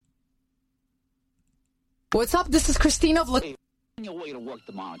What's up? This is Christina. Hey, on your way to work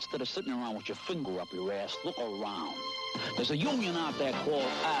tomorrow, instead of sitting around with your finger up your ass, look around. There's a union out there called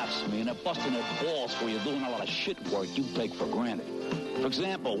AFSCME, and they're busting their balls for you doing a lot of shit work you take for granted. For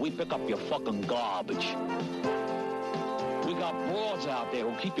example, we pick up your fucking garbage. We got broads out there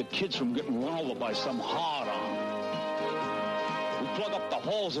who keep your kids from getting run over by some hard-on. We plug up the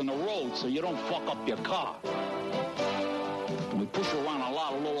holes in the road so you don't fuck up your car. And we push around a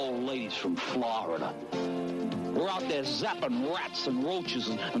lot of little old ladies from Florida. We're out there zapping rats and roaches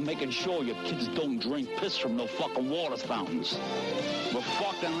and making sure your kids don't drink piss from no fucking water fountains. We're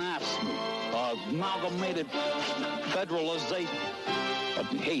fucking AFSCME, Amalgamated Federalization.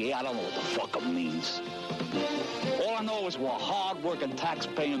 Hey, I don't know what the fuck it means. All I know is we're hard-working,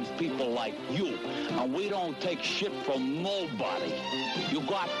 tax-paying people like you, and we don't take shit from nobody. You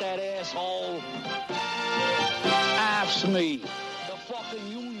got that, asshole? AFSCME, the fucking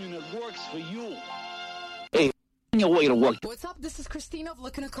union that works for you. Hey, on your way to work. What's up? This is Christina of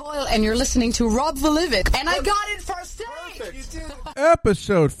Looking at Coil, and you're listening to Rob Volivic. And I got it first take!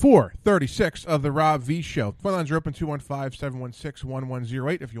 Episode 436 of the Rob V Show. Phone lines are open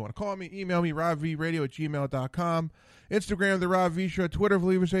 215-716-1108. If you want to call me, email me, robvradio@gmail.com. Instagram, The Rob V Show. Twitter,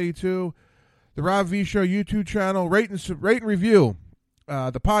 Volivis82. The Rob V Show YouTube channel. Rate and review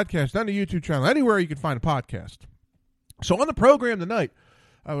the podcast on the YouTube channel. Anywhere you can find a podcast. So on the program tonight,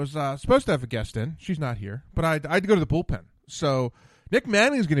 I was supposed to have a guest in. She's not here, but I had to go to the bullpen. So Nick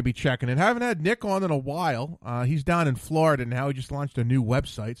Manning's going to be checking in. Haven't had Nick on in a while. He's down in Florida now. He just launched a new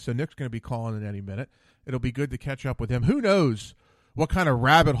website, so Nick's going to be calling in any minute. It'll be good to catch up with him. Who knows what kind of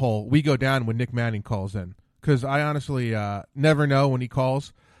rabbit hole we go down when Nick Manning calls in, because I honestly never know when he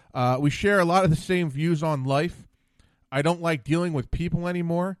calls. We share a lot of the same views on life. I don't like dealing with people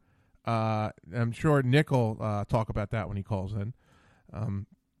anymore. I'm sure Nick will talk about that when he calls in. I'm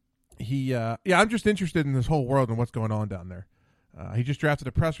just interested in this whole world and what's going on down there. He just drafted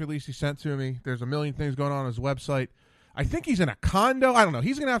a press release he sent to me. There's a million things going on his website. I think he's in a condo. I don't know.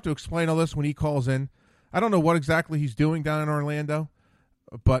 He's going to have to explain all this when he calls in. I don't know what exactly he's doing down in Orlando,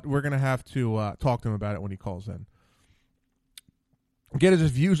 but we're going to have to talk to him about it when he calls in. Get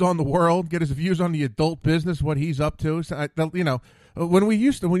his views on the world. Get his views on the adult business, what he's up to. So, when we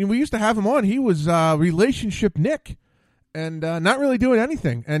used to have him on, he was relationship Nick, and not really doing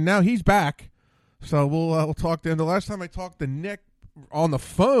anything. And now he's back. So we'll talk to him. The last time I talked to Nick on the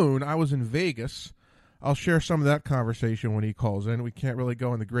phone, I was in Vegas. I'll share some of that conversation when he calls in. We can't really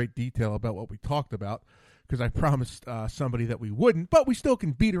go into great detail about what we talked about because I promised somebody that we wouldn't, but we still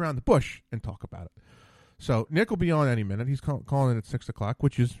can beat around the bush and talk about it. So Nick will be on any minute. He's calling in at 6 o'clock,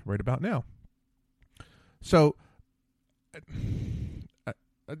 which is right about now. So,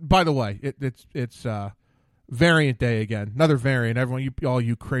 by the way, it's variant day again. Another variant. Everyone, all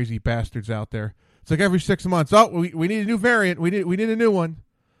you crazy bastards out there. It's like every 6 months. Oh, we need a new variant. We need a new one.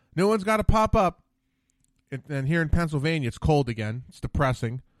 New one's got to pop up. And here in Pennsylvania, it's cold again. It's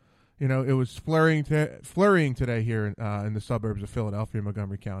depressing. You know, it was flurrying today here in the suburbs of Philadelphia,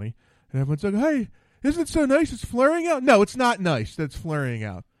 Montgomery County. And everyone's like, hey, isn't it so nice it's flurrying out? No, it's not nice that it's flurrying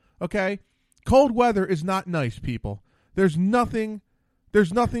out. Okay? Cold weather is not nice, people. There's nothing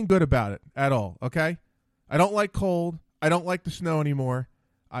good about it at all. Okay? I don't like cold. I don't like the snow anymore.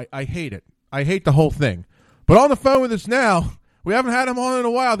 I hate it. I hate the whole thing. But on the phone with us now, we haven't had him on in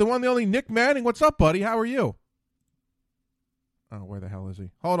a while. The one, the only Nick Manning. What's up, buddy? How are you? Oh, where the hell is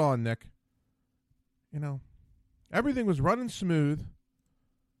he? Hold on, Nick. You know, everything was running smooth.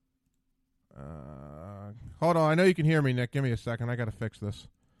 Hold on. I know you can hear me, Nick. Give me a second. I got to fix this.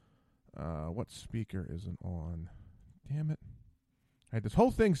 What speaker isn't on? Damn it. I had this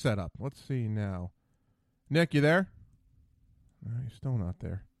whole thing set up. Let's see now. Nick, you there? No, you're still not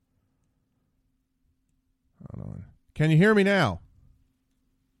there. Hold on. Can you hear me now?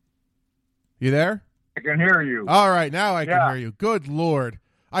 You there? I can hear you. All right, now I can hear you. Good Lord.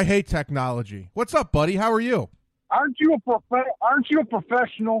 I hate technology. What's up, buddy? How are you? Aren't you a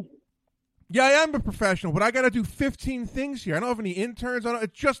professional? Yeah, I am a professional, but I got to do 15 things here. I don't have any interns.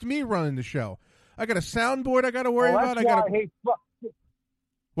 It's just me running the show. I got a soundboard I got to worry about.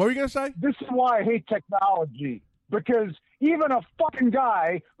 What were you going to say? This is why I hate technology. Because even a fucking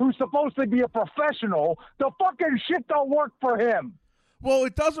guy who's supposed to be a professional, the fucking shit don't work for him. Well,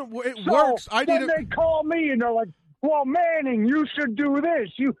 it doesn't. It works. They call me and they're like, well, Manning, you should do this.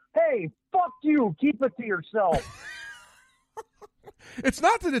 Hey, fuck you. Keep it to yourself. It's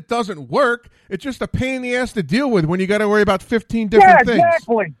not that it doesn't work. It's just a pain in the ass to deal with when you got to worry about 15 different things. Yeah,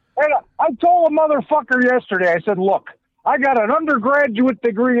 exactly. And I told a motherfucker yesterday, I said, look, I got an undergraduate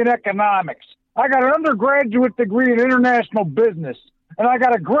degree in economics. I got an undergraduate degree in international business. and I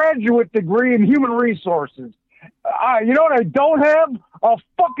got a graduate degree in human resources. You know what I don't have? A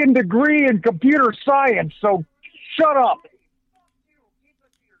fucking degree in computer science, so shut up.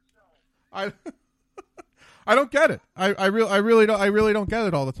 I don't get it. I really don't get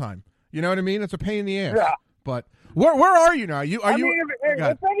it all the time. You know what I mean? It's a pain in the ass. Yeah. But where are you now? If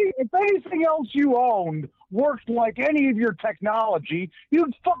anything else you owned worked like any of your technology,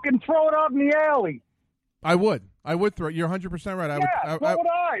 you'd fucking throw it out in the alley. I would throw it. You're 100% right. So would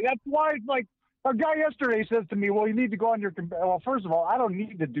I. That's why, like, a guy yesterday says to me, well, you need to go on your computer. Well, first of all, I don't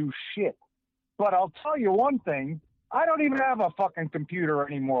need to do shit. But I'll tell you one thing. I don't even have a fucking computer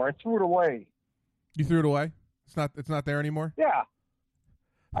anymore. I threw it away. You threw it away? It's not there anymore? Yeah.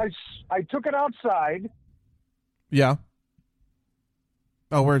 I took it outside. Yeah.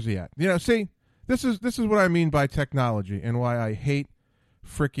 Oh, where's he at? You know, see, this is what I mean by technology and why I hate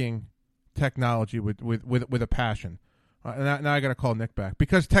freaking technology with a passion. Now I got to call Nick back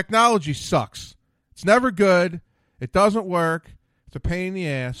because technology sucks. It's never good. It doesn't work. It's a pain in the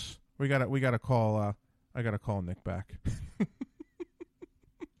ass. We got to call. I got to call Nick back.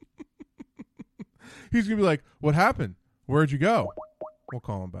 He's gonna be like, "What happened? Where'd you go?" We'll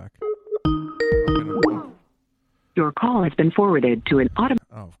call him back. Your call has been forwarded to an automatic.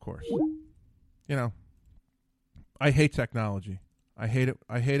 Oh, of course. You know, I hate technology. I hate it.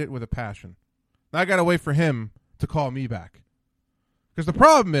 I hate it with a passion. Now I got to wait for him to call me back. Because the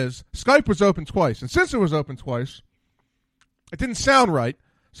problem is, Skype was open twice. And since it was open twice, it didn't sound right.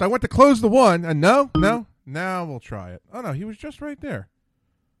 So I went to close the one, and no. Now we'll try it. Oh, no, he was just right there.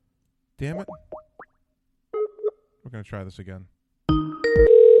 Damn it. We're going to try this again.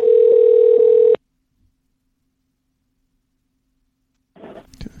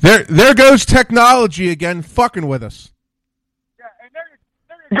 There goes technology again, fucking with us. Yeah, and there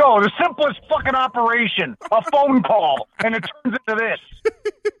you go. The simplest fucking operation, a phone call, and it turns into this.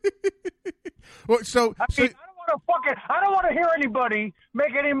 Well, I don't want to hear anybody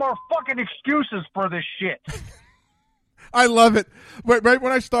make any more fucking excuses for this shit. I love it. Right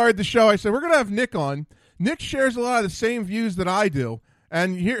when I started the show, I said, we're going to have Nick on. Nick shares a lot of the same views that I do.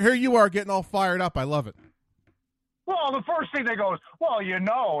 And here you are getting all fired up. I love it. Well, the first thing they go is, well, you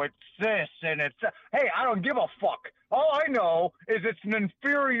know, it's this and it's that. Hey, I don't give a fuck. All I know is it's an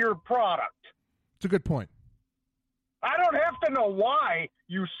inferior product. It's a good point. I don't have to know why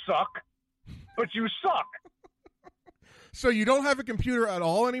you suck, but you suck. So you don't have a computer at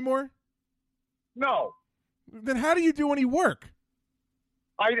all anymore? No. Then how do you do any work?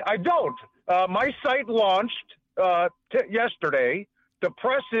 I don't. My site launched yesterday. The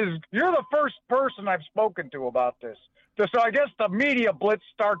press is, you're the first person I've spoken to about this. So I guess the media blitz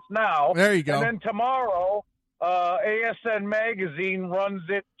starts now. There you go. And then tomorrow, ASN Magazine runs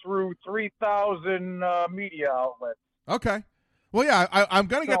it through 3,000 media outlets. Okay. Well, yeah, I'm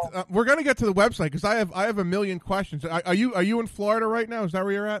gonna get. We're gonna get to the website because I have a million questions. Are you in Florida right now? Is that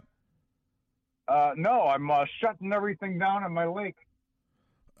where you're at? No, I'm shutting everything down in my lake.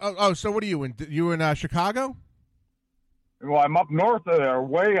 Oh, so what are you in? You in Chicago? Well, I'm up north of there,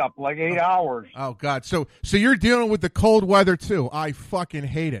 way up, like 8 hours. Oh God! So you're dealing with the cold weather too. I fucking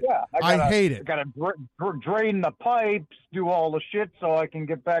hate it. Yeah, I hate it. I gotta drain the pipes, do all the shit, so I can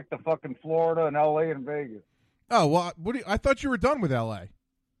get back to fucking Florida and LA and Vegas. Oh well, I thought you were done with LA.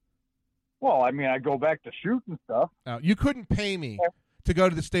 Well, I mean, I go back to shoot and stuff. You couldn't pay me to go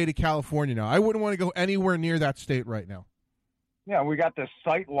to the state of California now. I wouldn't want to go anywhere near that state right now. Yeah, we got this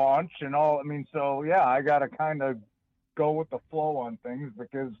site launch and all. I mean, so yeah, I got to kind of go with the flow on things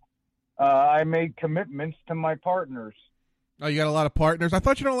because I made commitments to my partners. Oh, you got a lot of partners? I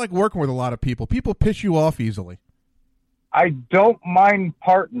thought you don't like working with a lot of people. People piss you off easily. I don't mind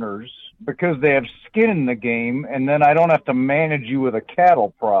partners because they have skin in the game, and then I don't have to manage you with a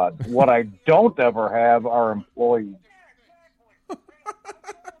cattle prod. What I don't ever have are employees.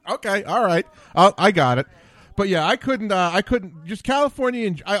 Okay, all right. I got it. But yeah, I couldn't just California,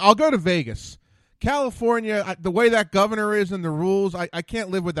 and I'll go to Vegas. California, the way that governor is and the rules, I can't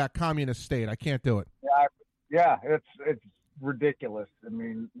live with that communist state. I can't do it. Yeah, it's ridiculous. I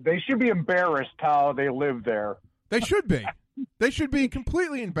mean, they should be embarrassed how they live there. They should be. They should be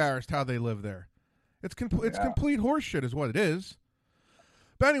completely embarrassed how they live there. It's complete horseshit is what it is.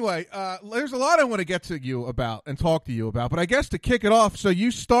 But anyway, there's a lot I want to get to you about and talk to you about. But I guess to kick it off, so you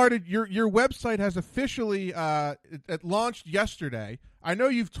started your website has officially it launched yesterday. I know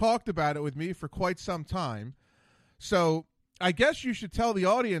you've talked about it with me for quite some time. So I guess you should tell the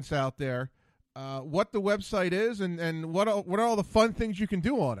audience out there what the website is and what are all the fun things you can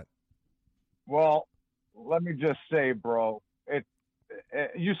do on it. Well, let me just say, bro,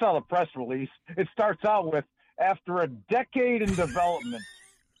 you saw the press release. It starts out with, after a decade in development.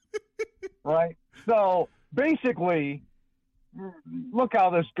 Right? So basically, look how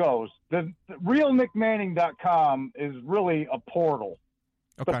this goes. The realnickmanning.com is really a portal.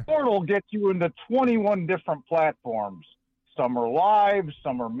 Okay. The portal gets you into 21 different platforms. Some are live,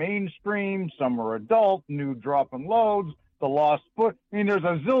 some are mainstream, some are adult, new drop and loads, the lost foot. I mean, there's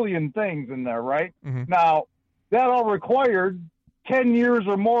a zillion things in there, right? Mm-hmm. Now, that all required 10 years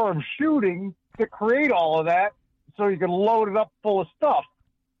or more of shooting to create all of that so you can load it up full of stuff.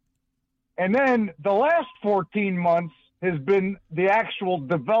 And then the last 14 months has been the actual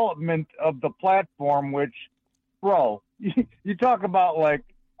development of the platform, which, bro, you talk about like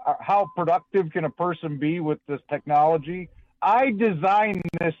how productive can a person be with this technology. I designed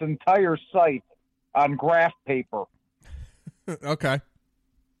this entire site on graph paper. Okay.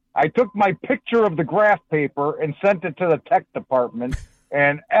 I took my picture of the graph paper and sent it to the tech department,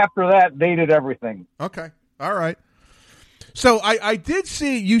 and after that, they did everything. Okay. All right. So I did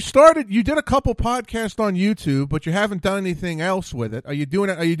see you did a couple podcasts on YouTube, but you haven't done anything else with it. Are you doing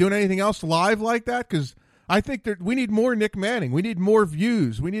anything else live like that? Because I think we need more Nick Manning. We need more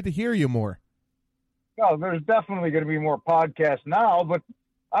views. We need to hear you more. No, there's definitely going to be more podcasts now, but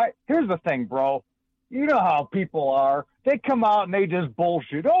here's the thing, bro. You know how people are. They come out and they just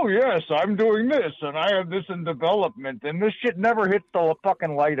bullshit. Oh, yes, I'm doing this, and I have this in development, and this shit never hits the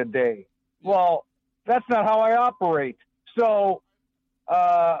fucking light of day. Well, that's not how I operate. So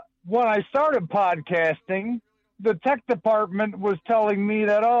when I started podcasting, the tech department was telling me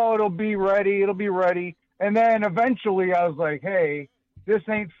that, oh, it'll be ready. And then eventually I was like, hey, this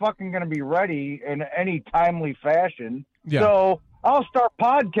ain't fucking going to be ready in any timely fashion. Yeah. So I'll start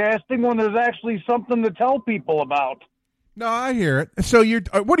podcasting when there's actually something to tell people about. No, I hear it. So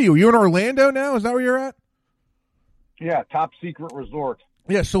what are you? You in Orlando now? Is that where you're at? Yeah, Top Secret Resort.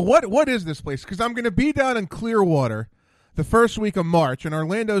 Yeah. So what is this place? Because I'm going to be down in Clearwater the first week of March, and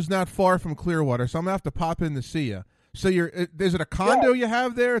Orlando's not far from Clearwater, so I'm gonna have to pop in to see you. So is it a condo you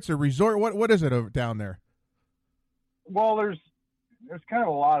have there? It's a resort. What is it down there? Well, there's kind of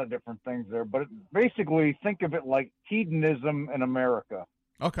a lot of different things there, but basically think of it like hedonism in America.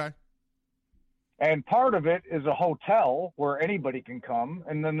 Okay. And part of it is a hotel where anybody can come,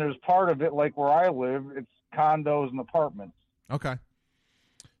 and then there's part of it like where I live, it's condos and apartments. Okay.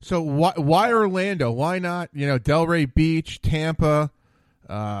 So why Orlando? Why not, Delray Beach, Tampa,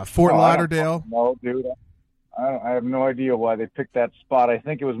 Fort Lauderdale? No, dude. I have no idea why they picked that spot. I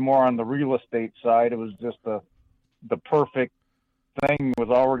think it was more on the real estate side. It was just the perfect thing was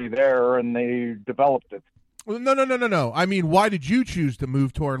already there, and they developed it. Well, no. I mean, why did you choose to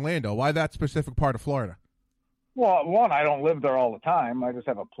move to Orlando? Why that specific part of Florida? Well, one, I don't live there all the time. I just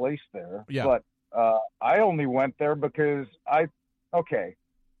have a place there. Yeah. But I only went there because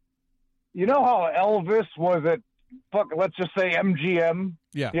you know how Elvis was at, let's just say MGM?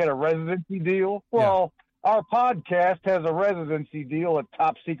 Yeah. He had a residency deal? Well, our podcast has a residency deal at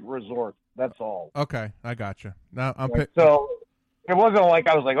Top Secret Resort. That's all. Okay, I got you. Now So it wasn't like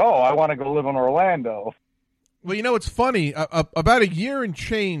I was like, oh, I want to go live in Orlando. Well, it's funny. About a year and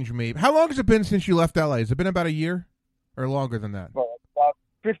change, maybe. How long has it been since you left LA? Has it been about a year or longer than that? Well, about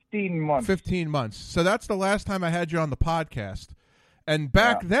 15 months. 15 months. So that's the last time I had you on the podcast. And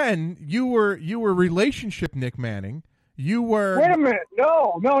back then, you were relationship Nick Manning. You were. Wait a minute.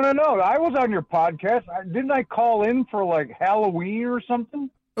 No. I was on your podcast. Didn't I call in for like Halloween or something?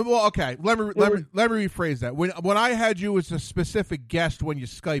 Well, okay. Let me rephrase that. When I had you as a specific guest when you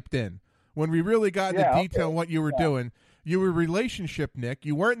Skyped in, when we really got into detail on what you were doing, you were relationship Nick.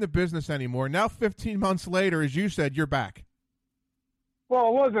 You weren't in the business anymore. Now, 15 months later, as you said, you're back. Well,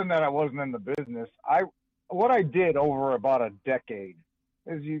 it wasn't that I wasn't in the business. What I did over about a decade,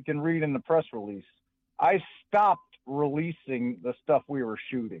 as you can read in the press release, I stopped releasing the stuff we were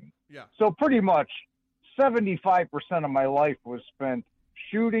shooting. Yeah. So pretty much 75% of my life was spent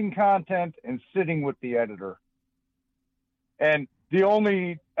shooting content and sitting with the editor. And the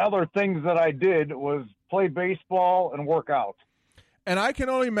only other things that I did was play baseball and work out. And I can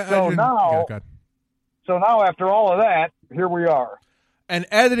only imagine. So now after all of that, here we are. And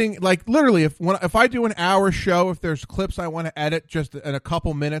editing, like literally, if I do an hour show, if there's clips I want to edit just in a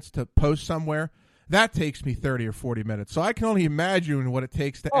couple minutes to post somewhere, that takes me 30 or 40 minutes. So I can only imagine what it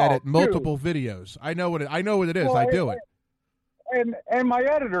takes to edit multiple videos. I know what it is. I do it. And my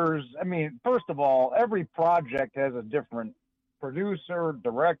editors, I mean, first of all, every project has a different producer,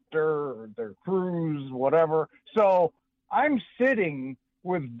 director, their crews, whatever. So I'm sitting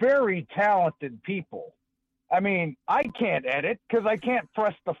with very talented people. I mean, I can't edit because I can't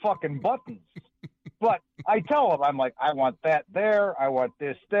press the fucking buttons. But I tell them, I'm like, I want that there, I want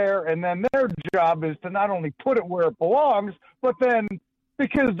this there, and then their job is to not only put it where it belongs, but then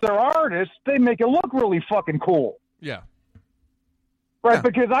because they're artists, they make it look really fucking cool. Yeah. Right, Yeah.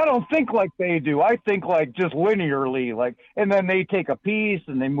 because I don't think like they do. I think like just linearly, like, and then they take a piece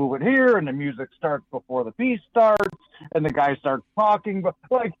and they move it here, and the music starts before the piece starts, and the guy starts talking. But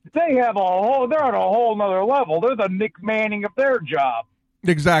like they have they're on a whole nother level. They're the Nick Manning of their job.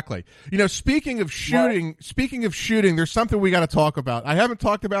 Exactly. You know, speaking of shooting, there's something we got to talk about. I haven't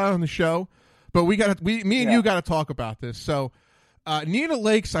talked about it on the show, but me and you got to talk about this. So, Nina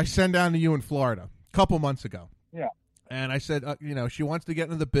Lakes, I sent down to you in Florida a couple months ago. Yeah. And I said, she wants to get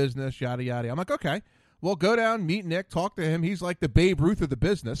into the business, yada, yada. I'm like, okay, well, go down, meet Nick, talk to him. He's like the Babe Ruth of the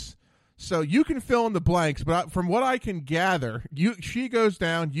business. So you can fill in the blanks. But from what I can gather, she goes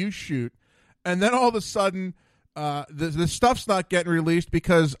down, you shoot, and then all of a sudden the stuff's not getting released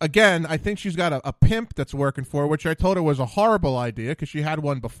because, again, I think she's got a pimp that's working for her, which I told her was a horrible idea because she had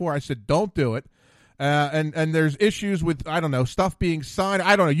one before. I said, don't do it. And there's issues with, I don't know, stuff being signed.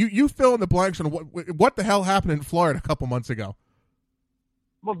 I don't know. You fill in the blanks on what the hell happened in Florida a couple months ago.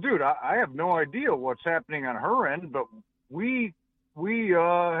 Well, dude, I have no idea what's happening on her end, but we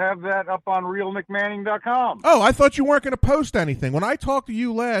have that up on realnickmanning.com. Oh, I thought you weren't going to post anything. When I talked to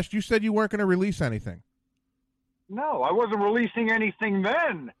you last, you said you weren't going to release anything. No, I wasn't releasing anything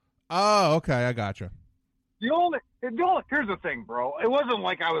then. Oh, okay. I gotcha. Here's the thing, bro. It wasn't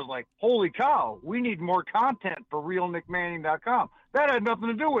like I was like, holy cow, we need more content for realnickmanning.com. That had nothing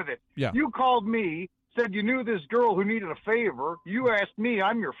to do with it. Yeah. You called me, said you knew this girl who needed a favor. You asked me,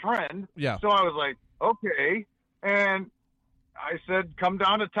 I'm your friend. Yeah. So I was like, okay. And I said, come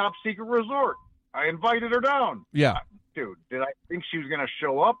down to Top Secret Resort. I invited her down. Yeah. Dude, did I think she was going to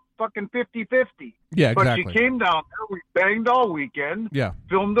show up? Fucking 50-50. Yeah, exactly. But she came down there. We banged all weekend. Yeah.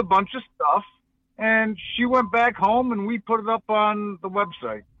 Filmed a bunch of stuff. And she went back home, and we put it up on the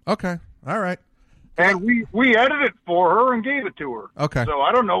website. Okay. All right. And we edited it for her and gave it to her. Okay. So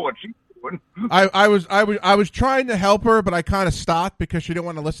I don't know what she's doing. I was trying to help her, but I kind of stopped because she didn't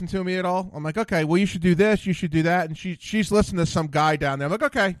want to listen to me at all. I'm like, okay, well, you should do this, you should do that, and she's listening to some guy down there. I'm like,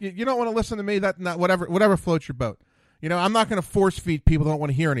 okay, you don't want to listen to me. That not whatever floats your boat. You know, I'm not going to force feed people who don't want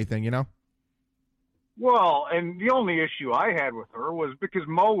to hear anything. You know. Well, and the only issue I had with her was because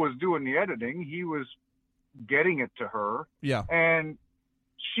Mo was doing the editing, he was getting it to her. Yeah. And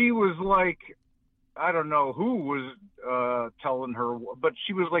she was like, I don't know who was telling her, but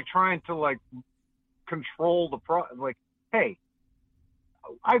she was like trying to like control the like, hey,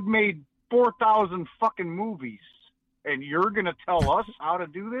 I've made 4,000 fucking movies and you're going to tell us how to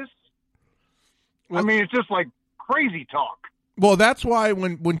do this? Well, I mean, it's just like crazy talk. Well, that's why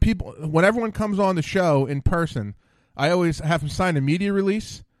when everyone comes on the show in person, I always have them sign a media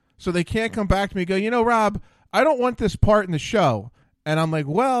release so they can't come back to me and go, you know, Rob, I don't want this part in the show. And I'm like,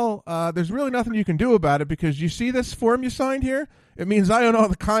 well, there's really nothing you can do about it because you see this form you signed here? It means I own all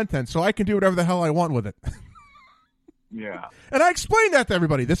the content, so I can do whatever the hell I want with it. Yeah. And I explained that to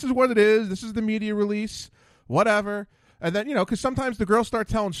everybody. This is what it is. This is the media release, whatever. And then, you know, because sometimes the girls start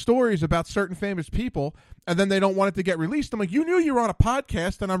telling stories about certain famous people, and then they don't want it to get released. I'm like, you knew you were on a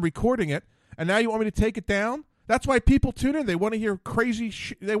podcast, and I'm recording it, and now you want me to take it down? That's why people tune in. They want to hear crazy.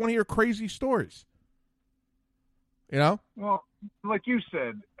 They want to hear crazy stories. You know? Well, like you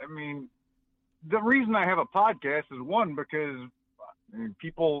said, I mean, the reason I have a podcast is one because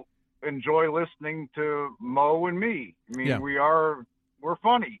people enjoy listening to Mo and me. I mean, Yeah. we're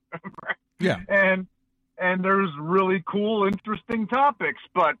funny. Yeah. And there's really cool, interesting topics.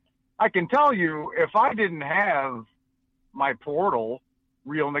 But I can tell you, if I didn't have my portal,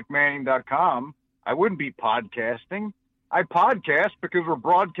 realnickmanning.com, I wouldn't be podcasting. I podcast because we're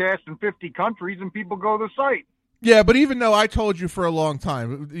broadcast in 50 countries and people go to the site. Yeah, but even though I told you for a long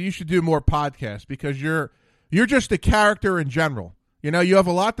time, you should do more podcasts because you're just a character in general. You know, you have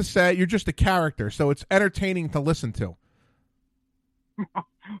a lot to say. You're just a character, so it's entertaining to listen to.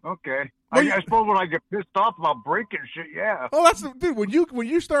 Okay. Well, I suppose when I get pissed off about breaking shit, yeah. Oh, that's dude. When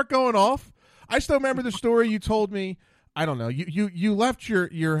you start going off, I still remember the story you told me. I don't know. You left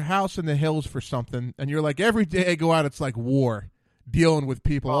your house in the hills for something, and you're like, every day I go out, it's like war, dealing with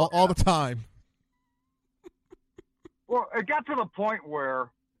people all the time. Well, it got to the point where,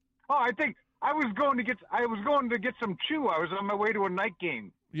 I think I was going to get some chew. I was on my way to a night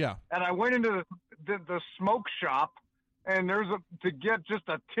game. Yeah. And I went into the smoke shop, and to get just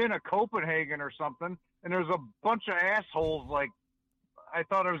a tin of Copenhagen or something, and there's a bunch of assholes. Like, I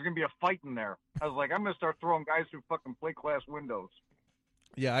thought there was going to be a fight in there. I was like, I'm going to start throwing guys through fucking plate glass windows.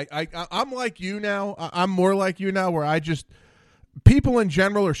 Yeah, I'm like you now. I'm more like you now, where people in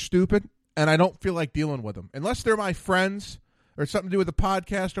general are stupid. and I don't feel like dealing with them. Unless they're my friends or something to do with the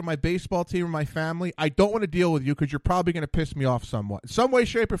podcast or my baseball team or my family, I don't want to deal with you because you're probably going to piss me off somewhat. In some way,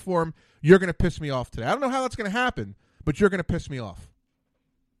 shape, or form, you're going to piss me off today. I don't know how that's going to happen, but you're going to piss me off.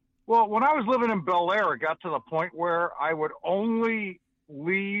 Well, when I was living in Bel Air, it got to the point where I would only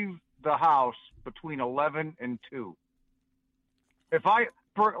leave the house between 11 and 2. If I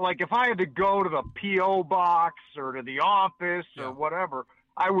had to go to the P.O. box or to the office or whatever,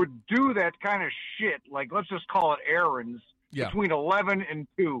 I would do that kind of shit. Like, let's just call it errands between 11 and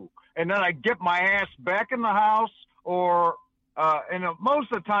 2. And then I'd get my ass back in the house and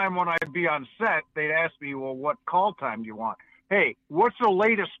most of the time when I'd be on set, they'd ask me, well, what call time do you want? Hey, what's the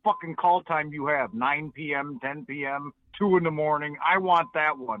latest fucking call time you have? 9 p.m., 10 p.m., 2 in the morning? I want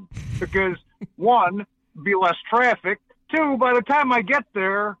that one. Because, one, be less traffic. 2, by the time I get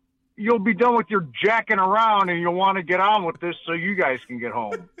there, you'll be done with your jacking around and you'll want to get on with this so you guys can get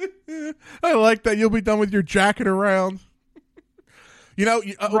home. I like that. You'll be done with your jacking around.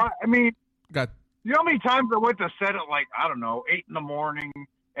 Right, I mean, God. You know how many times I went to set at 8 in the morning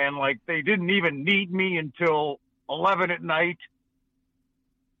and they didn't even need me until 11 at night?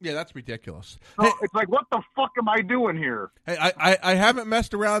 Yeah, that's ridiculous. So it's like, what the fuck am I doing here? Hey, I haven't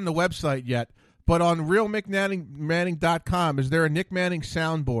messed around the website yet, but on realnickmanning.com, is there a Nick Manning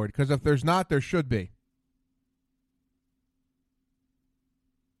soundboard? Because if there's not, there should be.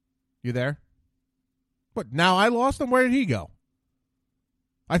 You there? But now I lost him. Where did he go?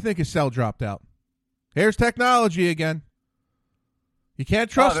 I think his cell dropped out. Here's technology again. You can't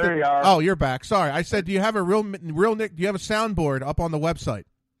trust it. You are. Oh, you're back. Sorry. I said, do you have a real Nick? Do you have a soundboard up on the website?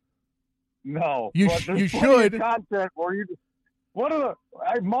 No. You should. Content where you. Mo's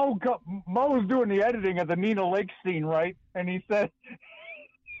doing the editing of the Nina Lake scene, right? And he said,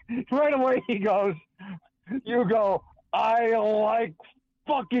 right away he goes, "You go. I like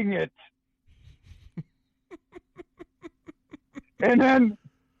fucking it." And then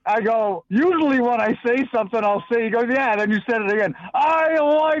I go, usually when I say something, I'll say, he goes, yeah, then you said it again. I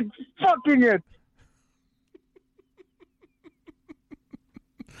like fucking it.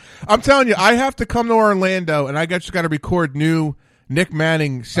 I'm telling you, I have to come to Orlando, and I just got to record new Nick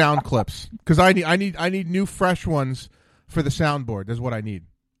Manning sound clips because I need new, fresh ones for the soundboard. That's what I need.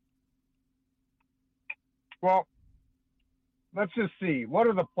 Well, let's just see. What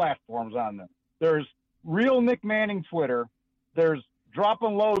are the platforms on them? There's Real Nick Manning Twitter. There's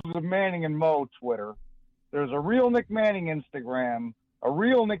Dropping Loads of Manning and Mo Twitter. There's a Real Nick Manning Instagram, a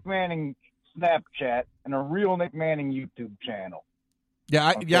Real Nick Manning Snapchat, and a Real Nick Manning YouTube channel.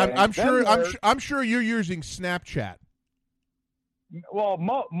 Yeah, I'm sure you're using Snapchat. Well,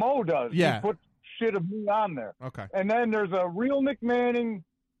 Mo does. Yeah. He put shit of me on there. Okay. And then there's a Real Nick Manning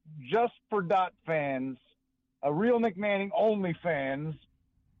just for .fans, a Real Nick Manning OnlyFans,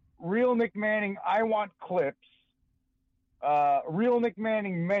 Real Nick Manning I Want Clips, Real Nick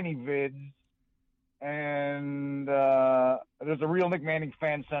Manning ManyVids, and there's a Real Nick Manning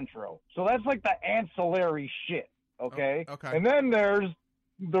Fan Central. So that's like the ancillary shit, okay? Oh, okay. And then there's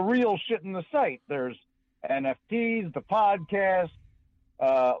the real shit in the site. There's NFTs, the podcast,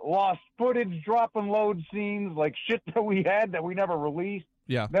 lost footage, drop and load scenes, like shit that we had that we never released.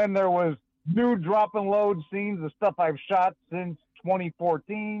 Yeah. Then there was new drop and load scenes, the stuff I've shot since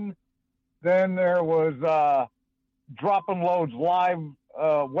 2014. Then there was Drop and Loads live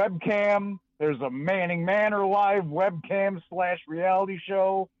webcam. There's a Manning Manor live webcam / reality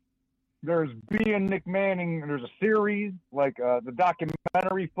show. There's Being Nick Manning. There's a series, like the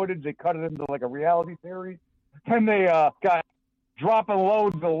documentary footage. They cut it into like a reality series. Then they got Drop and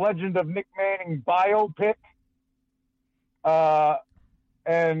Loads, the Legend of Nick Manning biopic.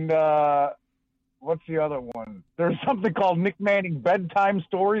 And what's the other one? There's something called Nick Manning Bedtime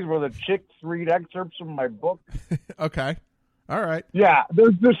Stories where the chicks read excerpts from my book. Okay. All right. Yeah,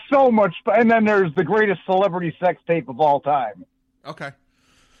 there's so much. And then there's the greatest celebrity sex tape of all time. Okay.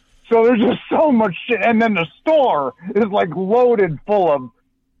 So there's just so much shit. And then the store is like loaded full of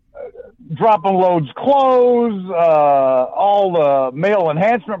Drop and Loads clothes, all the male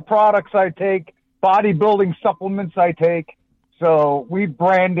enhancement products I take, bodybuilding supplements I take. So we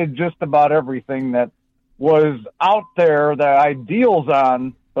branded just about everything that was out there that I had deals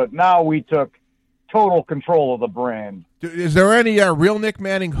on, but now we took total control of the brand. Is there any Real Nick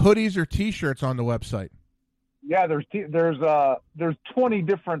Manning hoodies or T-shirts on the website? Yeah, there's 20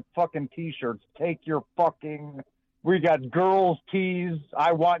 different fucking T-shirts. Take your fucking. We got girls' tees.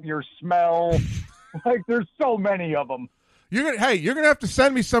 I want your smell. Like there's so many of them. You're gonna have to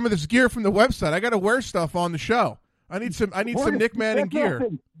send me some of this gear from the website. I got to wear stuff on the show. I need some Nick Manning gear.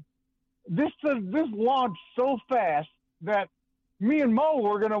 This launched so fast that me and Mo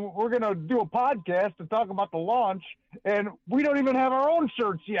we're gonna do a podcast to talk about the launch, and we don't even have our own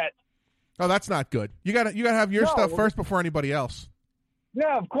shirts yet. Oh, that's not good. You gotta have your No. stuff first before anybody else.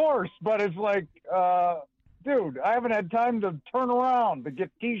 Yeah, of course, but it's like, dude, I haven't had time to turn around to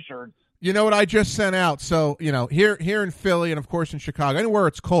get T-shirts. You know what I just sent out? So, here in Philly and, of course, in Chicago, anywhere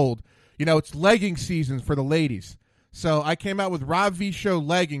it's cold, it's legging season for the ladies. So I came out with Rob V Show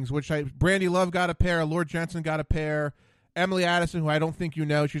leggings, which Brandy Love got a pair, Lord Jensen got a pair, Emily Addison, who I don't think you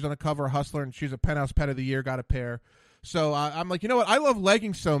know, she's on the cover of Hustler, and she's a Penthouse Pet of the Year, got a pair. So I'm like, you know what? I love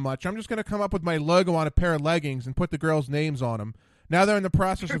leggings so much. I'm just going to come up with my logo on a pair of leggings and put the girls' names on them. Now they're in the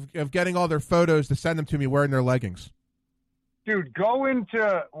process of getting all their photos to send them to me wearing their leggings. Dude, go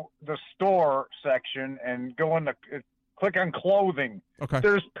into the store section and click on clothing. Okay.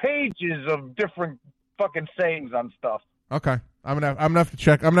 There's pages of different fucking sayings on stuff. Okay. I'm gonna have to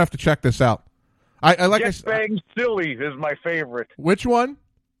check. I'm gonna have to check this out. I like. Get bang silly is my favorite. Which one?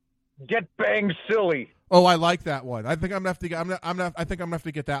 Get bang silly. Oh, I like that one. I think I'm gonna have to get. I think I'm gonna have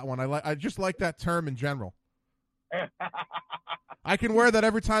to get that one. I just like that term in general. I can wear that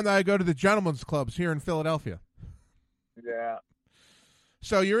every time that I go to the gentlemen's clubs here in Philadelphia. Yeah.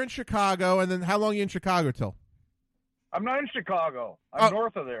 So you're in Chicago, and then how long are you in Chicago till? I'm not in Chicago. I'm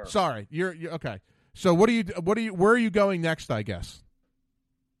north of there. Sorry, you're okay. So where are you going next? I guess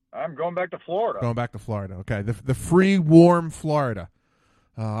I'm going back to Florida. Going back to Florida. Okay, the free warm Florida.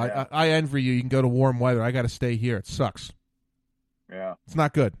 Yeah. I envy you. You can go to warm weather. I got to stay here. It sucks. Yeah. It's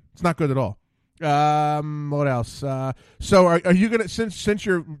not good. It's not good at all. What else? So are you gonna since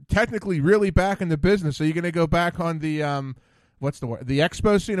you're technically really back in the business? Are you gonna go back on the what's the word? The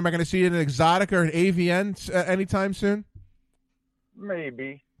expo scene? Am I gonna see you in an Exotica or an AVN anytime soon?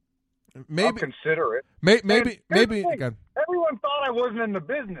 Maybe. I'll consider it. Maybe. Again. Everyone thought I wasn't in the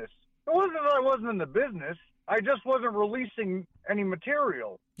business. It wasn't that I wasn't in the business. I just wasn't releasing any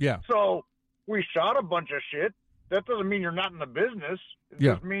material. Yeah. So we shot a bunch of shit. That doesn't mean you're not in the business. It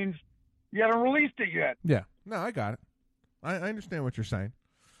just means you haven't released it yet. Yeah. No, I got it. I understand what you're saying.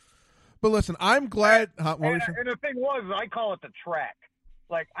 But listen, I'm glad. And the thing was, I call it the track.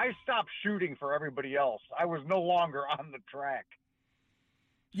 Like, I stopped shooting for everybody else. I was no longer on the track.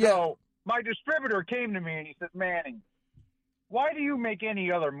 Yeah. So my distributor came to me and he said, Manning, why do you make any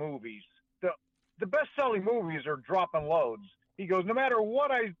other movies? The best-selling movies are dropping loads. He goes, no matter what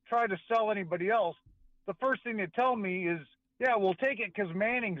I try to sell anybody else, the first thing they tell me is, yeah, we'll take it because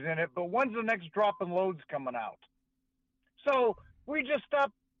Manning's in it, but when's the next dropping loads coming out? So we just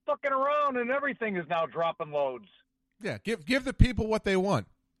stopped fucking around and everything is now dropping loads. Yeah, give the people what they want.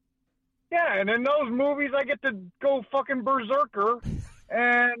 Yeah, and in those movies I get to go fucking berserker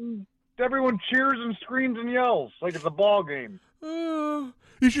and everyone cheers and screams and yells like it's a ball game.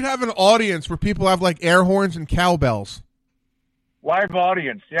 You should have an audience where people have like air horns and cowbells. Live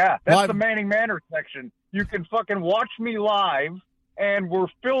audience, yeah. That's Live. the Manning Manor section. You can fucking watch me live, and we're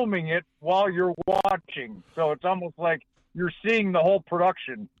filming it while you're watching. So it's almost like you're seeing the whole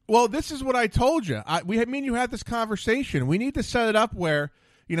production. Well, this is what I told you. Me and you had this conversation. We need to set it up where,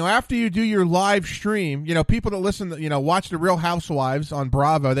 after you do your live stream, people that listen, watch The Real Housewives on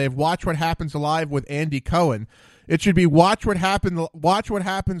Bravo, they've watched What Happens Live with Andy Cohen. It should be watch what happens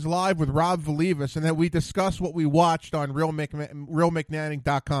live with Rob Valivas, and then we discuss what we watched on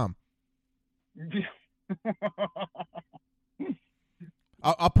realmcnanning.com.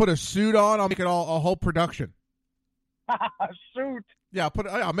 I'll put a suit on. I'll make it all a whole production. A suit? Yeah,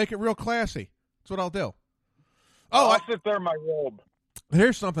 I'll make it real classy. That's what I'll do. I'll sit there in my robe.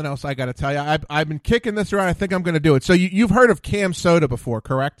 Here's something else I got to tell you. I've been kicking this around. I think I'm going to do it. So you've heard of Cam Soda before,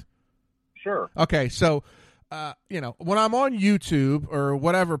 correct? Sure. Okay, so when I'm on YouTube or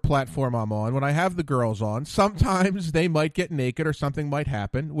whatever platform I'm on, when I have the girls on, sometimes they might get naked or something might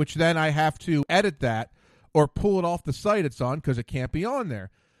happen, which then I have to edit that or pull it off the site it's on because it can't be on there.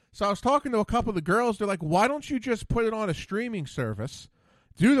 So I was talking to a couple of the girls. They're like, why don't you just put it on a streaming service,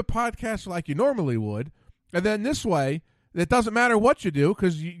 do the podcast like you normally would, and then this way it doesn't matter what you do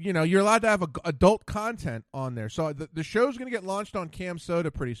because you're allowed to have adult content on there. So the show's going to get launched on Cam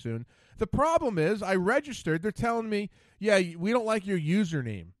Soda pretty soon. The problem is I registered. They're telling me, yeah, we don't like your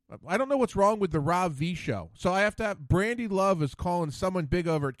username. I don't know what's wrong with the Rob V Show. So I have to have Brandy Love is calling someone big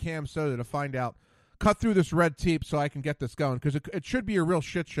over at Cam Soda to find out, cut through this red tape so I can get this going because it should be a real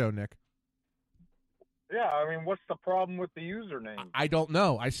shit show, Nick. Yeah, I mean, what's the problem with the username? I don't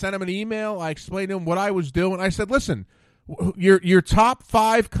know. I sent him an email. I explained to him what I was doing. I said, listen, your top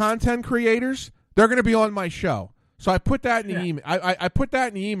 5 content creators, they're going to be on my show. So I put that in the email. I put that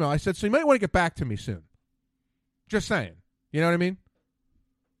in the email. I said, so you might want to get back to me soon. Just saying. You know what I mean?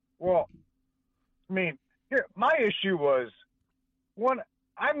 Well, I mean, here, my issue was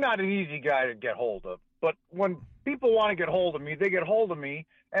I'm not an easy guy to get hold of, but when people want to get hold of me, they get hold of me,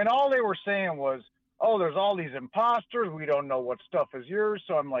 and all they were saying was, oh, there's all these imposters. We don't know what stuff is yours.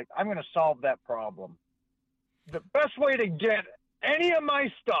 So I'm like, I'm going to solve that problem. The best way to get any of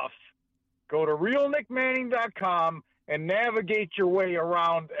my stuff, go to realnickmanning.com and navigate your way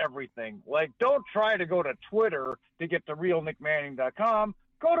around everything. Like, don't try to go to Twitter to get to realnickmanning.com.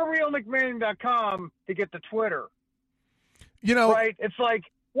 Go to realnickmanning.com to get to Twitter. You know, right? It's like,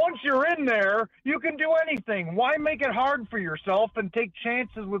 once you're in there, you can do anything. Why make it hard for yourself and take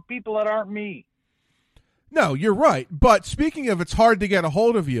chances with people that aren't me? No, you're right. But speaking of it's hard to get a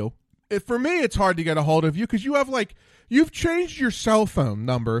hold of you, for me it's hard to get a hold of you because you've changed your cell phone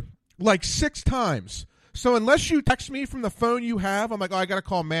number like 6 times. So unless you text me from the phone you have, I'm like, oh, I got to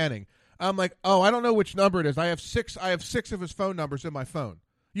call Manning. I'm like, oh, I don't know which number it is. I have 6 of his phone numbers in my phone.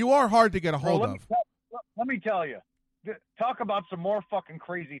 You are hard to get a hold of. Let me tell you. Talk about some more fucking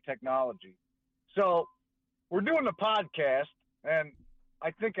crazy technology. So we're doing the podcast, and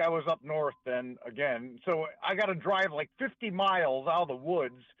I think I was up north then again. So I got to drive like 50 miles out of the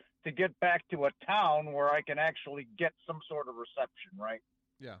woods to get back to a town where I can actually get some sort of reception, right?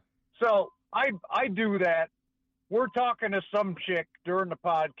 Yeah. So I do that. We're talking to some chick during the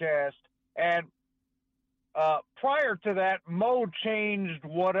podcast, and prior to that, Mo changed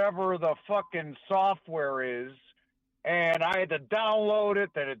whatever the fucking software is, and I had to download it,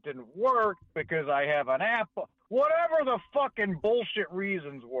 that it didn't work because I have an app, whatever the fucking bullshit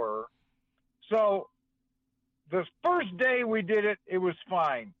reasons were. So the first day we did it, it was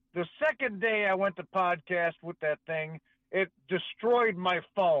fine. The second day I went to podcast with that thing, it destroyed my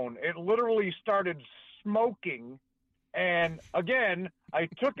phone. It literally started smoking. And again, I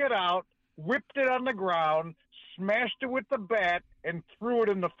took it out, whipped it on the ground, smashed it with the bat, and threw it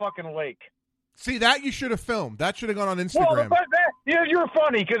in the fucking lake. See, that you should have filmed. That should have gone on Instagram. Well, you're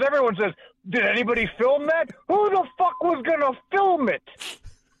funny because everyone says, did anybody film that? Who the fuck was going to film it?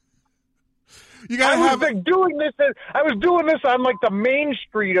 You gotta I was doing this on like the main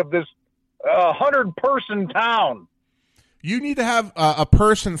street of this 100-person town. You need to have a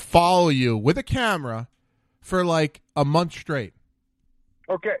person follow you with a camera for like a month straight.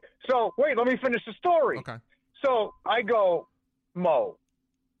 Okay. So, wait, let me finish the story. Okay. So, I go, Mo,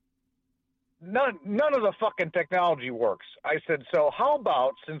 none of the fucking technology works. I said, so how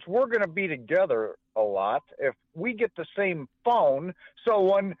about, since we're going to be together a lot, if we get the same phone, so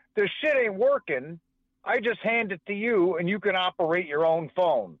when the shit ain't working, I just hand it to you and you can operate your own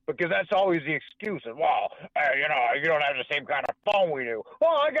phone, because that's always the excuse. Well, you don't have the same kind of phone we do.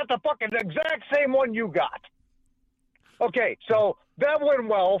 Well, I got the fucking exact same one you got. Okay, so that went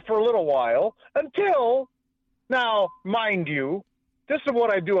well for a little while until, now, mind you, this is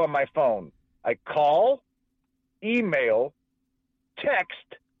what I do on my phone. I call, email,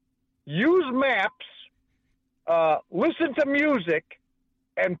 text, use maps, listen to music,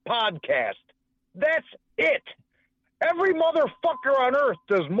 and podcast. That's it. Every motherfucker on earth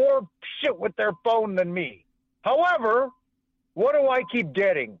does more shit with their phone than me. However, what do I keep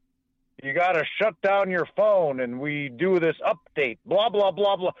getting? You got to shut down your phone and we do this update, blah, blah,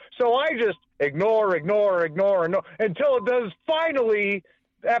 blah, blah. So I just ignore until it does finally,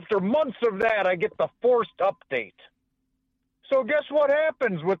 after months of that, I get the forced update. So guess what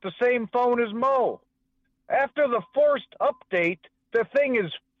happens with the same phone as Mo? After the forced update, the thing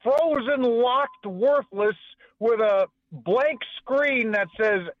is frozen, locked, worthless, with a blank screen that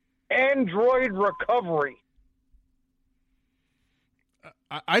says Android recovery.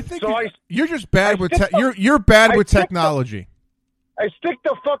 I think so you're just bad with you're bad with technology. I stick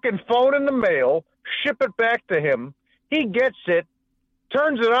the fucking phone in the mail, ship it back to him. He gets it,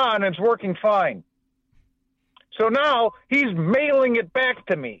 turns it on, and it's working fine. So now he's mailing it back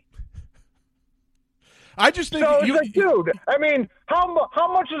to me. I just think so like, dude, I mean,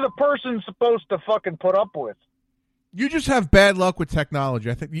 how much is a person supposed to fucking put up with? You just have bad luck with technology.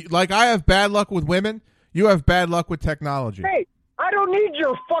 I think, like I have bad luck with women, you have bad luck with technology. Hey, I don't need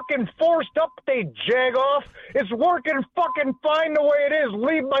your fucking forced update, Jagoff. It's working fucking fine the way it is.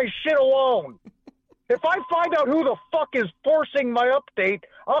 Leave my shit alone. If I find out who the fuck is forcing my update,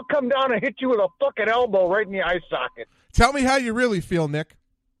 I'll come down and hit you with a fucking elbow right in the eye socket. Tell me how you really feel, Nick.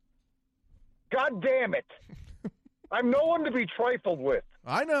 God damn it. I'm no one to be trifled with.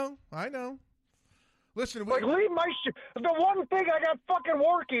 I know. Listen, like, leave my shit. The one thing I got fucking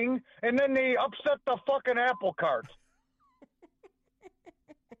working, and then they upset the fucking apple cart.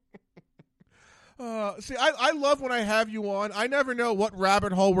 See, I love when I have you on. I never know what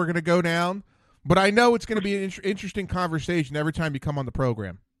rabbit hole we're going to go down, but I know it's going to be an interesting conversation every time you come on the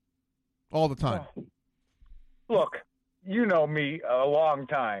program. All the time. Look, you know me a long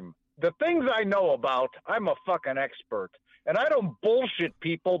time. The things I know about, I'm a fucking expert. And I don't bullshit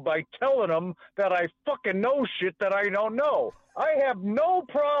people by telling them that I fucking know shit that I don't know. I have no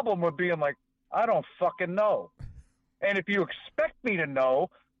problem with being like, I don't fucking know. And if you expect me to know,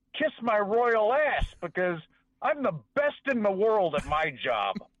 kiss my royal ass, because I'm the best in the world at my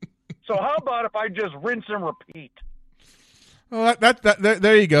job. So how about if I just rinse and repeat? Well,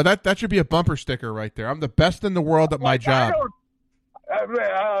 there you go. That should be a bumper sticker right there. I'm the best in the world at my job.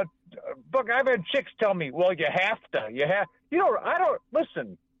 Look, I've had chicks tell me, well, you have to. I don't,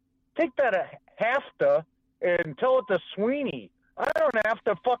 listen, take that have to and tell it to Sweeney. I don't have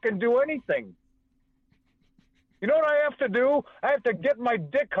to fucking do anything. You know what I have to do? I have to get my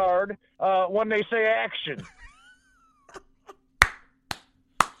dick hard when they say action.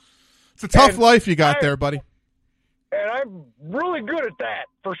 It's a tough life you got there, buddy. And I'm really good at that,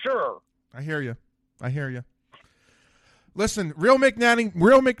 for sure. I hear you. Listen,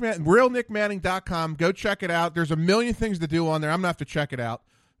 realnickmanning.com. Go check it out. There's a million things to do on there. I'm going to have to check it out.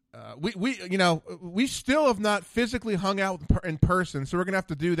 We still have not physically hung out in person, so we're going to have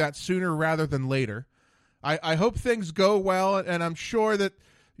to do that sooner rather than later. I hope things go well, and I'm sure that,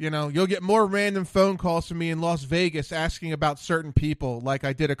 you'll get more random phone calls from me in Las Vegas asking about certain people like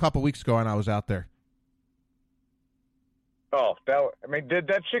I did a couple weeks ago when I was out there. Oh, did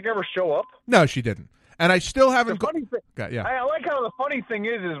that chick ever show up? No, she didn't. And I still haven't. Yeah. I like how the funny thing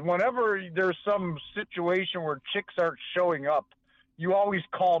is whenever there's some situation where chicks aren't showing up, you always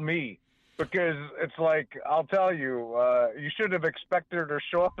call me, because it's like, I'll tell you, you should have expected her to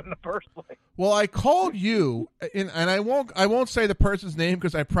show up in the first place. Well, I called you, and I won't say the person's name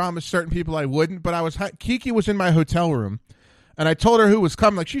because I promised certain people I wouldn't. But Kiki was in my hotel room, and I told her who was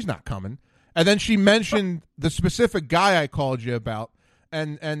coming. Like, she's not coming. And then she mentioned the specific guy I called you about.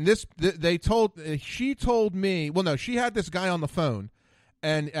 And she told me, well, no, she had this guy on the phone,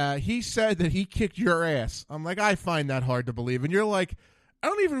 and he said that he kicked your ass. I'm like, I find that hard to believe. And you're like, I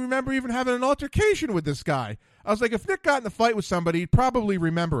don't even remember even having an altercation with this guy. I was like, if Nick got in a fight with somebody, he'd probably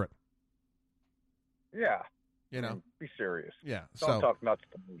remember it. Yeah. Be serious. Yeah. Don't talk nuts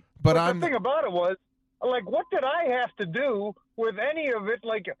to me. But the thing about it was, like, what did I have to do with any of it?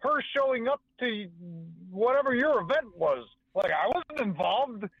 Like, her showing up to whatever your event was. Like, I wasn't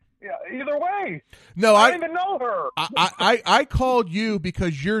involved either way. No, I don't even know her. I called you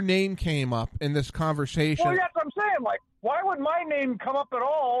because your name came up in this conversation. Well, that's what I'm saying. Like, why would my name come up at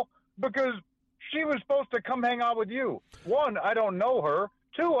all? Because she was supposed to come hang out with you. One, I don't know her.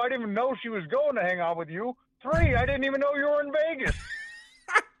 Two, I didn't even know she was going to hang out with you. Three, I didn't even know you were in Vegas.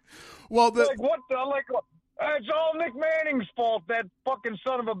 Well, it's all Nick Manning's fault, that fucking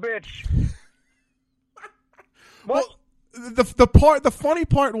son of a bitch. What? Well, the funny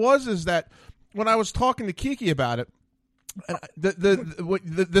part is that when I was talking to Kiki about it,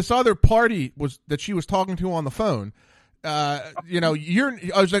 this other party that she was talking to on the phone. I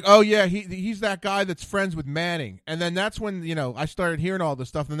was like, oh yeah, he's that guy that's friends with Manning, and then that's when I started hearing all this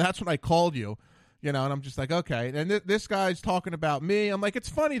stuff, and that's when I called you, and I'm just like, okay, and this guy's talking about me. I'm like, it's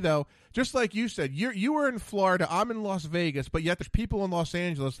funny though, just like you said, you were in Florida, I'm in Las Vegas, but yet there's people in Los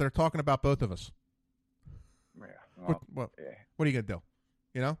Angeles that are talking about both of us. What are you gonna do?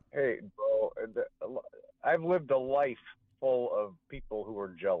 Hey, bro, I've lived a life full of people who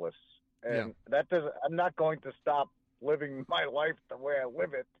are jealous, and I'm not going to stop living my life the way I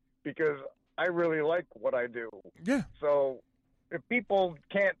live it, because I really like what I do. Yeah. So if people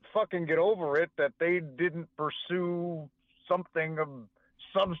can't fucking get over it that they didn't pursue something of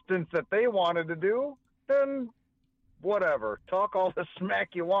substance that they wanted to do, then whatever. Talk all the smack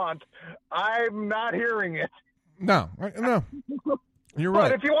you want. I'm not hearing it. No. You're right.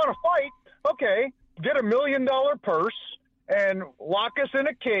 But if you want to fight, okay, get $1 million purse and lock us in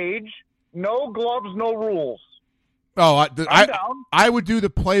a cage. No gloves, no rules. Oh, I'm down. I would do the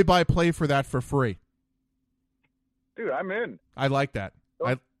play-by-play for that for free. Dude, I'm in. I like that.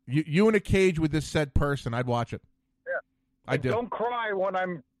 You in a cage with this said person, I'd watch it. Yeah. I do. Don't cry when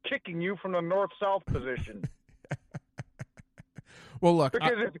I'm kicking you from the north-south position. Well, look.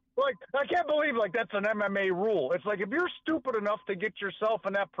 Because I can't believe that's an MMA rule. It's like, if you're stupid enough to get yourself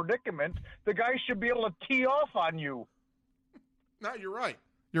in that predicament, the guy should be able to tee off on you. No, you're right.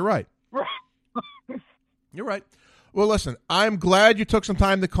 You're right. Well, listen, I'm glad you took some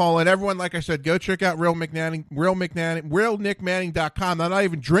time to call in. Everyone, like I said, go check out realnickmanning.com. I'm not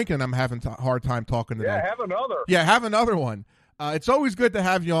even drinking. I'm having a hard time talking today. Yeah, have another. Yeah, have another one. It's always good to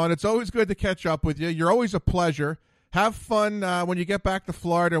have you on. It's always good to catch up with you. You're always a pleasure. Have fun when you get back to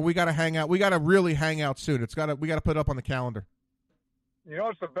Florida. We got to hang out. We got to really hang out soon. We got to put it up on the calendar. You know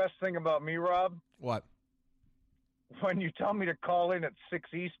what's the best thing about me, Rob? What? when you tell me to call in at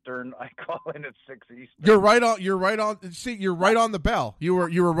 6 Eastern, I call in at 6 Eastern. You're right on. You're right on. See, you're right on the bell. You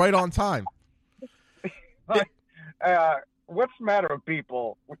were right on time. What's the matter with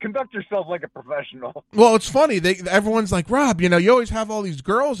people? Conduct yourself like a professional. Well, it's funny. Everyone's like, Rob, you always have all these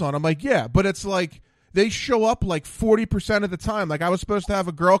girls on. I'm like, yeah, but it's like they show up like 40% of the time. Like I was supposed to have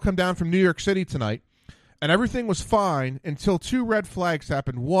a girl come down from New York City tonight, and everything was fine until 2 red flags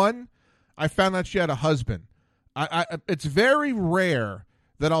happened. One, I found out she had a husband. It's very rare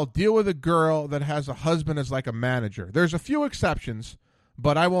that I'll deal with a girl that has a husband as like a manager. There's a few exceptions,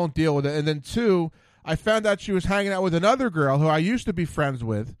 but I won't deal with it. And then 2, I found out she was hanging out with another girl who I used to be friends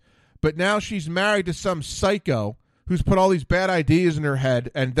with, but now she's married to some psycho who's put all these bad ideas in her head,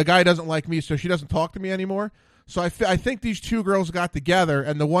 and the guy doesn't like me, so she doesn't talk to me anymore. So I think these 2 girls got together,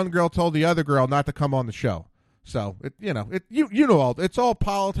 and the one girl told the other girl not to come on the show. So it's all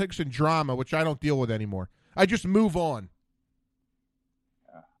politics and drama, which I don't deal with anymore. I just move on.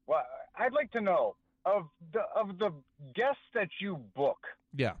 Well, I'd like to know of the guests that you book.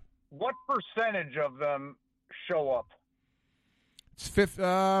 Yeah. What percentage of them show up? It's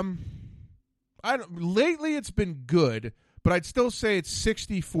lately it's been good, but I'd still say it's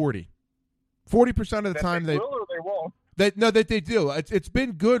 60-40. 40% of the time they will or they won't. They do. It's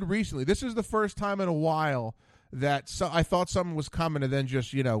been good recently. This is the first time in a while that I thought someone was coming and then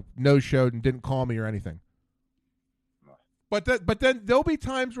just no-showed and didn't call me or anything. But then there'll be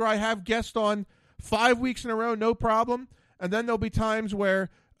times where I have guests on 5 weeks in a row, no problem, and then there'll be times where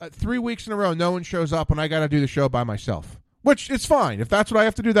 3 weeks in a row no one shows up and I got to do the show by myself, which it's fine. If that's what I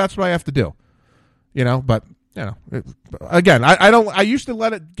have to do, that's what I have to do. But again, I used to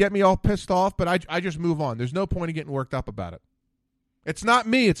let it get me all pissed off, but I just move on. There's no point in getting worked up about it. It's not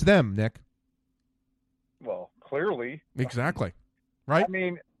me, it's them, Nick. Well, clearly. Exactly. Right? I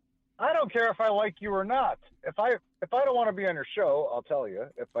mean, I don't care if I like you or not. If I don't want to be on your show, I'll tell you.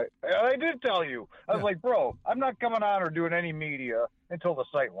 I did tell you. I was like, bro, I'm not coming on or doing any media until the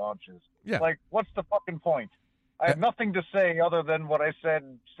site launches. Yeah. Like, what's the fucking point? I have nothing to say other than what I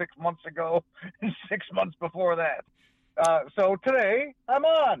said 6 months ago and 6 months before that. So today, I'm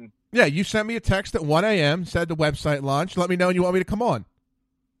on. Yeah, you sent me a text at 1 a.m., said the website launched. Let me know when you want me to come on.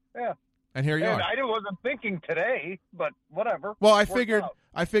 Yeah. And here you are. I wasn't thinking today, but whatever. Well, I figured,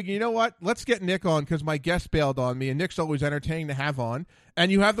 you know what? Let's get Nick on because my guest bailed on me, and Nick's always entertaining to have on. And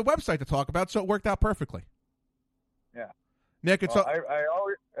you have the website to talk about, so it worked out perfectly. Yeah. Nick, it's I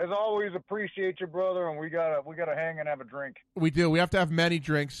always, as always, appreciate you, brother, and we gotta hang and have a drink. We do. We have to have many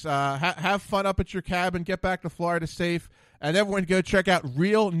drinks. Have fun up at your cabin. Get back to Florida safe, and everyone go check out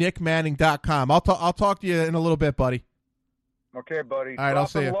realnickmanning.com. I'll talk to you in a little bit, buddy. Okay, buddy. All right, I'll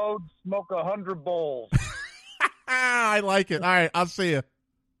see you. Load, smoke 100 bowls. I like it. All right, I'll see you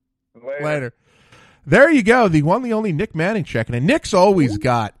later. There you go. The one, the only Nick Manning checking in. Nick's always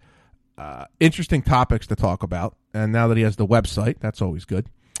got interesting topics to talk about, and now that he has the website, that's always good.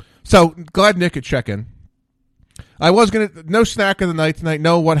 So glad Nick could check in. I was no snack of the night tonight.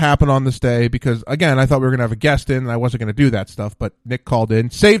 No, what happened on this day? Because again, I thought we were gonna have a guest in, and I wasn't gonna do that stuff. But Nick called in,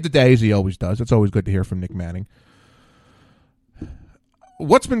 saved the day as he always does. It's always good to hear from Nick Manning.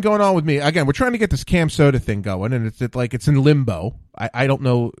 What's been going on with me? Again, we're trying to get this Cam Soda thing going, and it's in limbo. I don't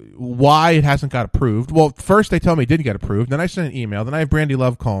know why it hasn't got approved. Well, first they tell me it didn't get approved. Then I sent an email. Then I have Brandy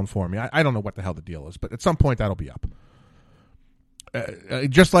Love calling for me. I don't know what the hell the deal is, but at some point that'll be up.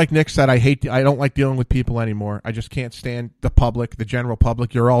 Just like Nick said, I don't like dealing with people anymore. I just can't stand the public, the general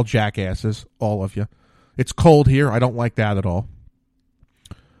public. You're all jackasses, all of you. It's cold here. I don't like that at all.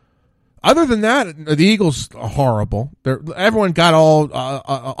 Other than that, the Eagles are horrible. Everyone got all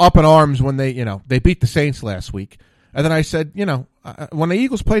up in arms when they beat the Saints last week. And then I said, when the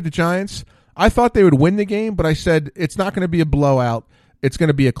Eagles played the Giants, I thought they would win the game, but I said it's not going to be a blowout. It's going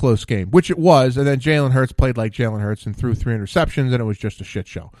to be a close game, which it was. And then Jalen Hurts played like Jalen Hurts and threw 3 interceptions, and it was just a shit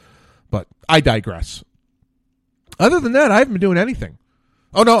show. But I digress. Other than that, I haven't been doing anything.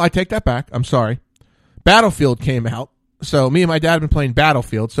 Oh, no, I take that back. I'm sorry. Battlefield came out. So me and my dad have been playing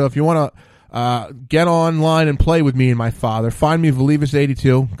Battlefield. So if you want to get online and play with me and my father, find me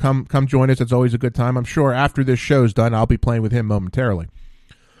Valivas82. Come join us. It's always a good time. I'm sure after this show's done, I'll be playing with him momentarily.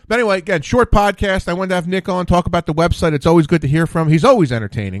 But anyway, again, short podcast. I wanted to have Nick on, talk about the website. It's always good to hear from him. He's always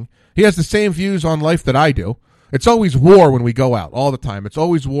entertaining. He has the same views on life that I do. It's always war when we go out, all the time. It's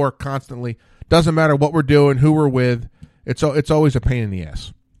always war constantly. Doesn't matter what we're doing, who we're with. It's always a pain in the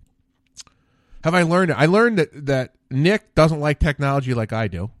ass. Have I learned it? I learned that Nick doesn't like technology like I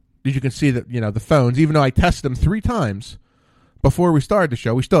do. As you can see that, the phones, even though I tested them 3 times before we started the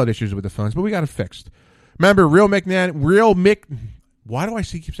show, we still had issues with the phones, but we got it fixed. Remember, why do I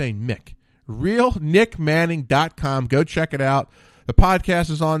keep saying Mick? realnickmanning.com. Go check it out. The podcast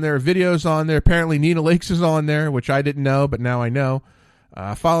is on there. Videos on there. Apparently Nina Lakes is on there, which I didn't know, but now I know.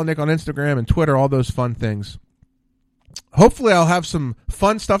 Follow Nick on Instagram and Twitter, all those fun things. Hopefully I'll have some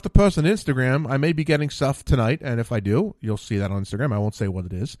fun stuff to post on Instagram. I may be getting stuff tonight, and if I do, you'll see that on Instagram. I won't say what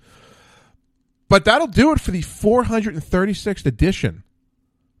it is. But that'll do it for the 436th edition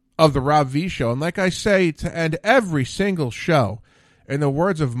of the Rob V Show. And like I say to end every single show, in the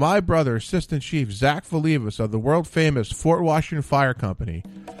words of my brother, Assistant Chief Zach Valivas of the world-famous Fort Washington Fire Company,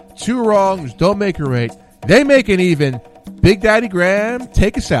 2 wrongs don't make a right. They make an even. Big Daddy Graham,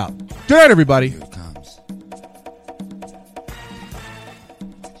 take us out. Good night, everybody. Here it comes.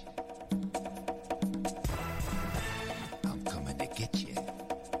 I'm coming to get you.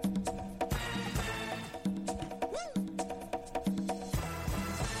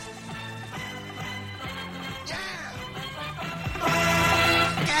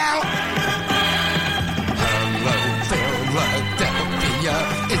 Philadelphia,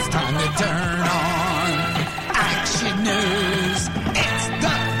 it's time to turn on Action News. It's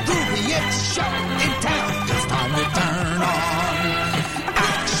the grooviest show in town. It's time to turn on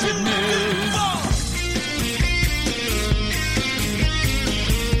Action News.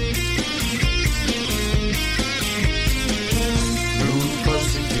 Move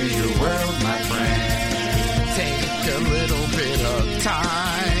closer to your world, my friend. Take a little bit of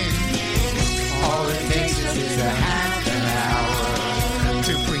time. All it takes is a half an hour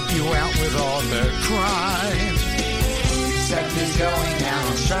to freak you out with all the crime. Sector's going down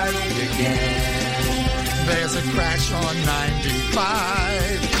on strike again. There's a crash on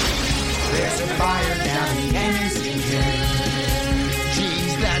 95. There's a fire down in Kensington.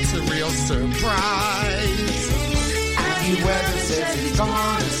 Geez, that's a real surprise. AccuWeather says it's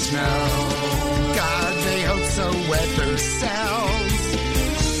gonna snow. God, they hope so weather sells.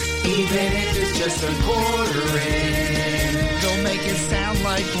 Even if it's just a quarter in, they'll make it sound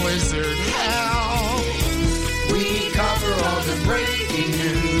like blizzard hell. We cover all the breaking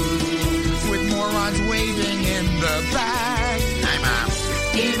news with morons waving in the back. I'm out.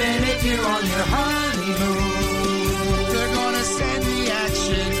 Even if you're on your honeymoon, they're gonna send the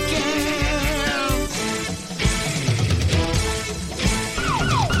action cam.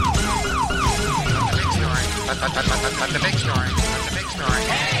 The big story.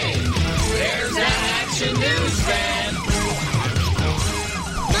 Hey, there's that Action News fan.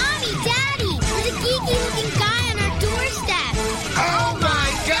 Mommy, Daddy, there's a geeky-looking guy on our doorstep. Oh my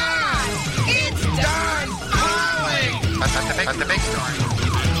God! It's Don Calling. But the big story.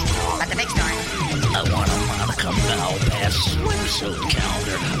 I want a Monica Bell Bass swimsuit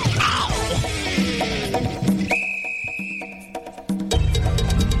calendar. Ow!